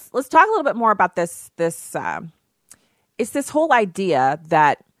let's talk a little bit more about this. It's this whole idea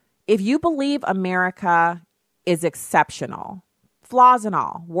that if you believe America is exceptional, flaws and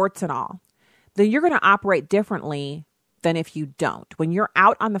all, warts and all, then you're going to operate differently than if you don't. When you're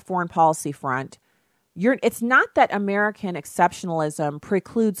out on the foreign policy front, it's not that American exceptionalism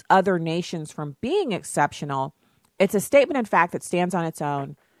precludes other nations from being exceptional. It's a statement, in fact, that stands on its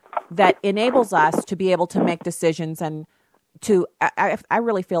own, that enables us to be able to make decisions and to, I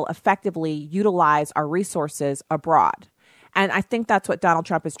really feel, effectively utilize our resources abroad. And I think that's what Donald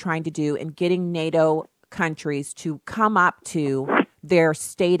Trump is trying to do in getting NATO countries to come up to their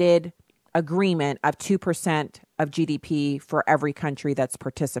stated agreement of 2% of GDP for every country that's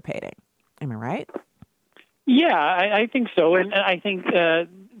participating. Am I right? Yeah, I think so. And I think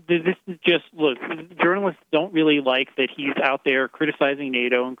this is just, look, journalists don't really like that he's out there criticizing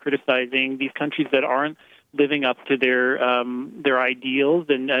NATO and criticizing these countries that aren't living up to their ideals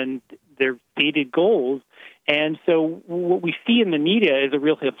and their stated goals. And so what we see in the media is a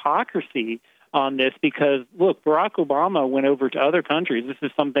real hypocrisy on this, because, look, Barack Obama went over to other countries. This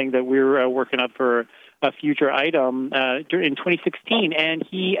is something that we're working up for a future item in 2016, and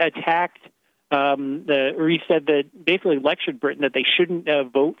he attacked he said that basically lectured Britain that they shouldn't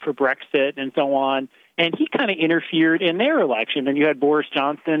vote for Brexit and so on. And he kind of interfered in their election. And you had Boris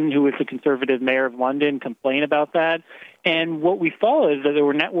Johnson, who was the Conservative mayor of London, complain about that. And what we saw is that there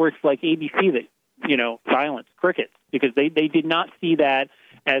were networks like ABC that, silenced crickets because they did not see that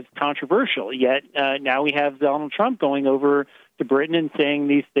as controversial. Yet now we have Donald Trump going over to Britain and saying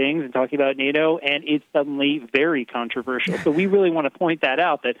these things and talking about NATO, and it's suddenly very controversial. So we really want to point that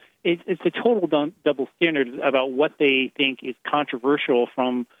out, that it's a total double standard about what they think is controversial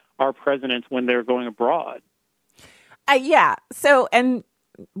from our presidents when they're going abroad. Yeah. So, and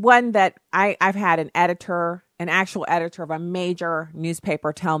one that I've had an actual editor of a major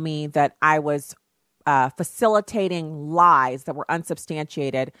newspaper tell me that I was facilitating lies that were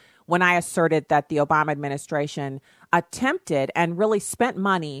unsubstantiated when I asserted that the Obama administration attempted and really spent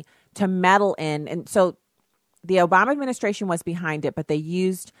money to meddle in. And so the Obama administration was behind it, but they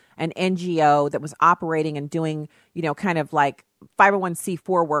used an NGO that was operating and doing, kind of like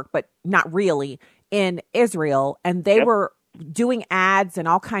 501c4 work, but not really, in Israel. And they were doing ads and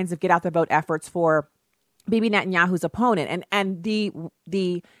all kinds of get out the vote efforts for Bibi Netanyahu's opponent. And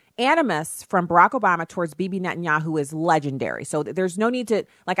the animus from Barack Obama towards Bibi Netanyahu is legendary. So there's no need to,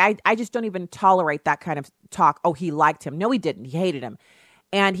 I just don't even tolerate that kind of talk. Oh, he liked him. No, he didn't. He hated him.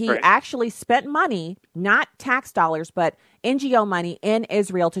 And he actually spent money, not tax dollars, but NGO money in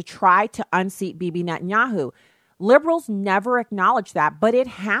Israel to try to unseat Bibi Netanyahu. Liberals never acknowledged that, but it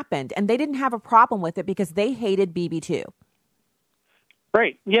happened. And they didn't have a problem with it because they hated Bibi too.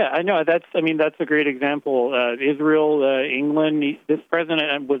 Right. Yeah, I know. That's a great example. Israel, England, this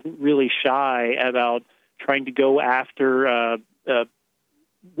president wasn't really shy about trying to go after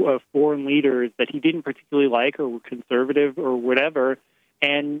foreign leaders that he didn't particularly like or were conservative or whatever,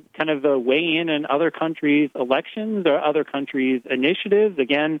 and kind of weigh in other countries' elections or other countries' initiatives.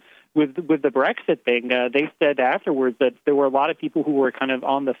 Again, with the Brexit thing, they said afterwards that there were a lot of people who were kind of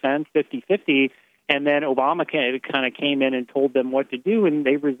on the fence, 50-50, and then Obama kind of came in and told them what to do, and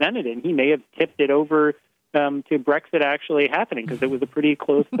they resented it. And he may have tipped it over to Brexit actually happening because it was a pretty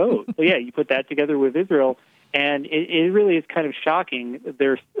close vote. So, yeah, you put that together with Israel, and it really is kind of shocking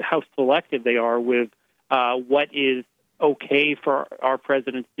how selective they are with what is okay for our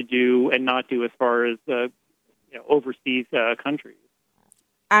presidents to do and not do as far as overseas countries.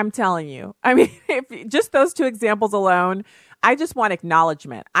 I'm telling you. I mean, if just those two examples alone, I just want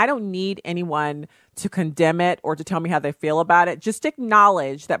acknowledgement. I don't need anyone to condemn it or to tell me how they feel about it. Just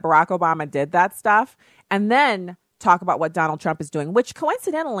acknowledge that Barack Obama did that stuff and then talk about what Donald Trump is doing, which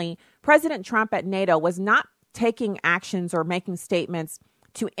coincidentally, President Trump at NATO was not taking actions or making statements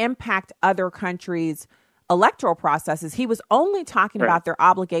to impact other countries' electoral processes. He was only talking about their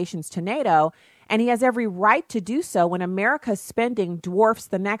obligations to NATO, and he has every right to do so when America's spending dwarfs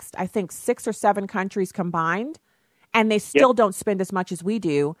the next, I think, 6 or 7 countries combined, and they still don't spend as much as we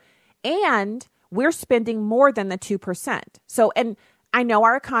do, and we're spending more than the 2%. So, and I know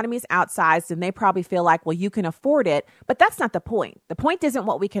our economy is outsized, and they probably feel like, well, you can afford it, but that's not the point. The point isn't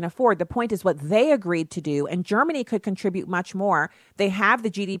what we can afford. The point is what they agreed to do, and Germany could contribute much more. They have the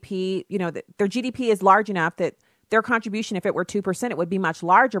GDP, their GDP is large enough that their contribution, if it were 2%, it would be much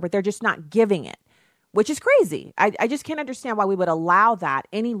larger, but they're just not giving it, which is crazy. I just can't understand why we would allow that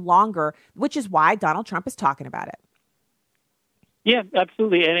any longer, which is why Donald Trump is talking about it. Yeah,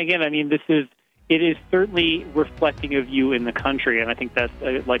 absolutely. And again, I mean, it is certainly reflecting a view in the country, and I think that's,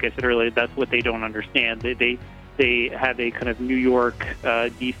 like I said earlier, that's what they don't understand. They have a kind of New York,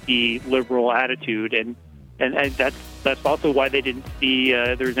 D.C. liberal attitude, and that's also why they didn't see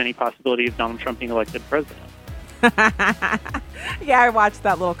there's any possibility of Donald Trump being elected president. Yeah, I watched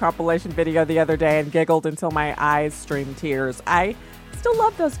that little compilation video the other day and giggled until my eyes streamed tears. I still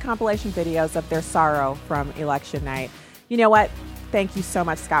love those compilation videos of their sorrow from election night. You know what? Thank you so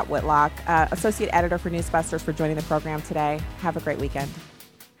much, Scott Whitlock, Associate Editor for Newsbusters, for joining the program today. Have a great weekend.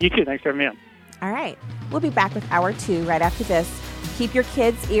 You too. Thanks for having me on. All right. We'll be back with Hour 2 right after this. Keep your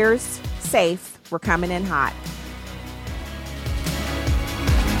kids' ears safe. We're coming in hot.